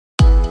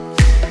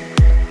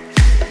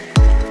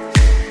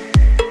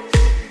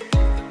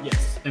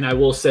And I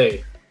will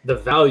say the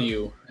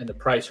value and the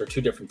price are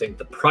two different things.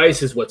 The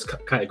price is what's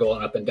kind of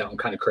going up and down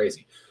kind of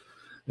crazy.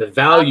 The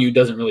value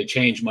doesn't really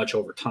change much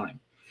over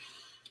time.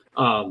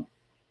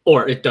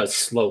 Or it does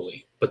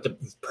slowly, but the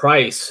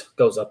price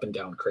goes up and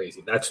down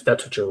crazy. That's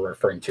what you're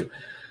referring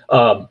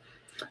to.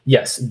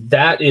 Yes,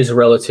 that is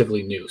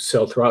relatively new.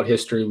 So throughout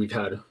history, we've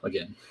had,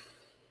 again,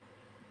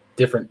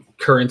 different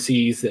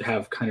currencies that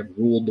have kind of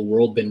ruled the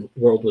world, been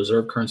world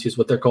reserve currencies,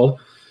 what they're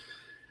called.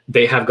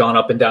 They have gone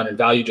up and down in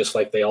value just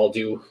like they all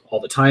do all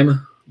the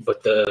time.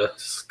 But the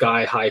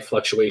sky high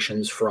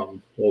fluctuations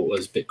from what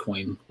was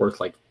Bitcoin worth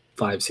like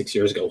 5-6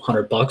 years ago,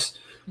 $100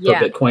 per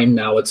Bitcoin.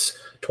 Now it's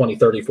 20,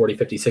 30, 40,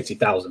 50,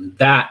 60,000.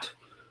 That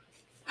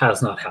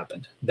has not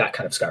happened. That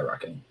kind of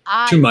skyrocketing,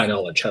 to my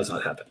knowledge, has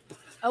not happened.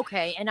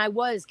 Okay. And I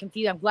was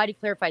confused. I'm glad you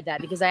clarified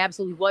that, because I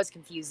absolutely was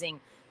confusing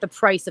the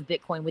price of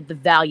Bitcoin with the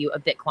value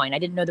of Bitcoin. I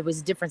didn't know there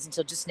was a difference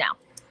until just now.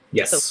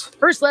 Yes. So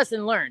first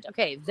lesson learned.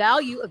 Okay.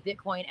 Value of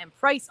Bitcoin and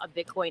price of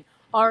Bitcoin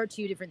are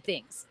two different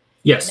things.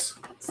 Yes.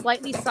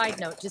 Slightly side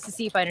note, just to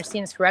see if I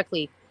understand this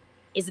correctly.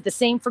 Is it the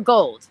same for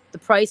gold? The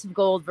price of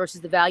gold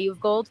versus the value of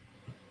gold?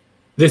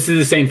 This is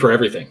the same for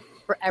everything.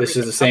 This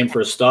is the same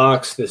for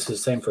stocks. This is the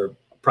same for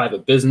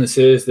private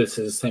businesses. This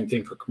is the same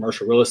thing for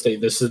commercial real estate.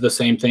 This is the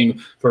same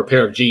thing for a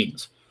pair of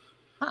jeans.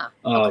 Huh.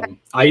 Okay.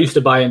 I used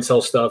to buy and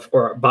sell stuff,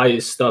 or buy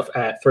stuff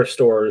at thrift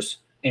stores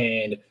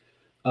and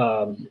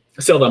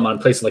sell them on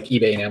places like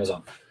eBay and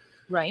Amazon.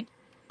 Right.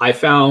 I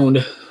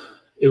found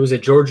it was a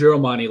Giorgio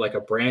Armani, like a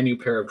brand new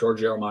pair of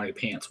Giorgio Armani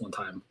pants one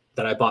time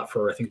that I bought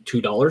for, I think,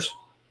 $2.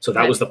 So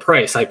that was the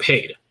price I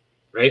paid,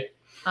 right?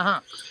 Uh-huh.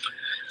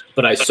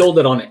 But I sold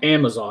it on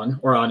Amazon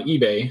or on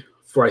eBay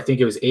for, I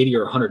think it was $80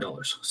 or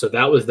 $100. So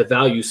that was the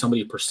value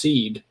somebody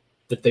perceived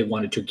that they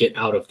wanted to get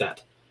out of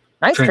that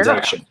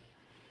transaction.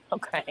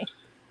 Okay.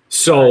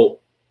 So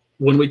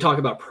when we talk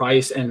about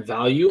price and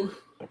value,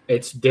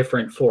 it's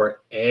different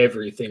for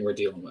everything we're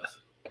dealing with.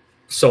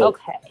 So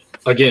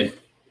again,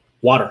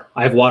 water.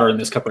 I have water in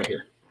this cup right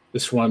here.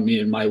 This one, me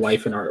and my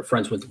wife and our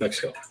friends went to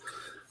Mexico.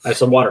 I have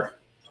some water.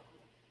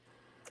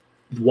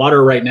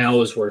 Water right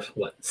now is worth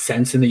what,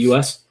 cents in the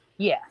US?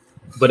 Yeah.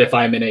 But if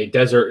I'm in a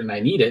desert and I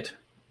need it,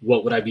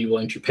 what would I be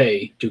willing to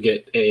pay to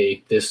get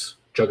this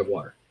jug of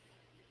water?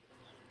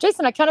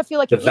 Jason, I kind of feel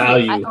like the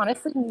value. I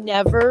honestly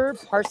never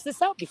parsed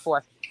this out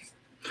before.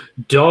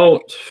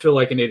 Don't feel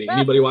like an idiot.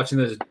 Anybody watching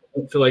this,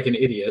 don't feel like an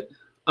idiot.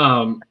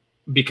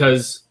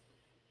 Because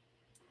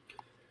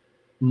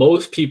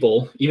most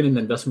people, even in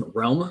the investment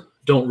realm,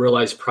 don't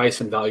realize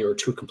price and value are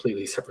two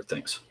completely separate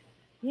things.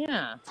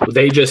 Yeah.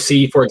 They just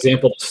see, for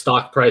example, the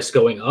stock price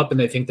going up and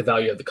they think the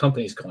value of the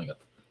company is going up.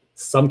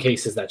 Some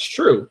cases that's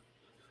true.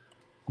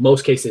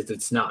 Most cases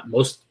it's not.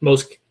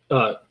 Most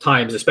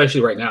times,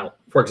 especially right now,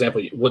 for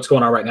example, what's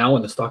going on right now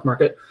in the stock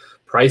market,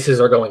 prices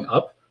are going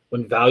up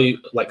when value,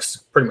 like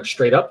pretty much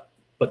straight up,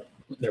 but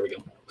there we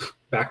go,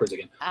 backwards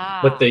again.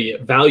 But the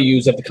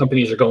values of the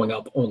companies are going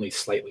up only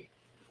slightly.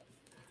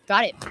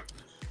 Got it.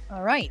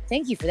 All right.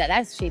 Thank you for that.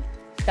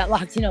 That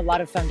locked in a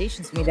lot of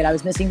foundations for me that I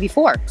was missing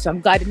before. So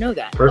I'm glad to know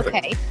that. Perfect.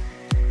 Okay.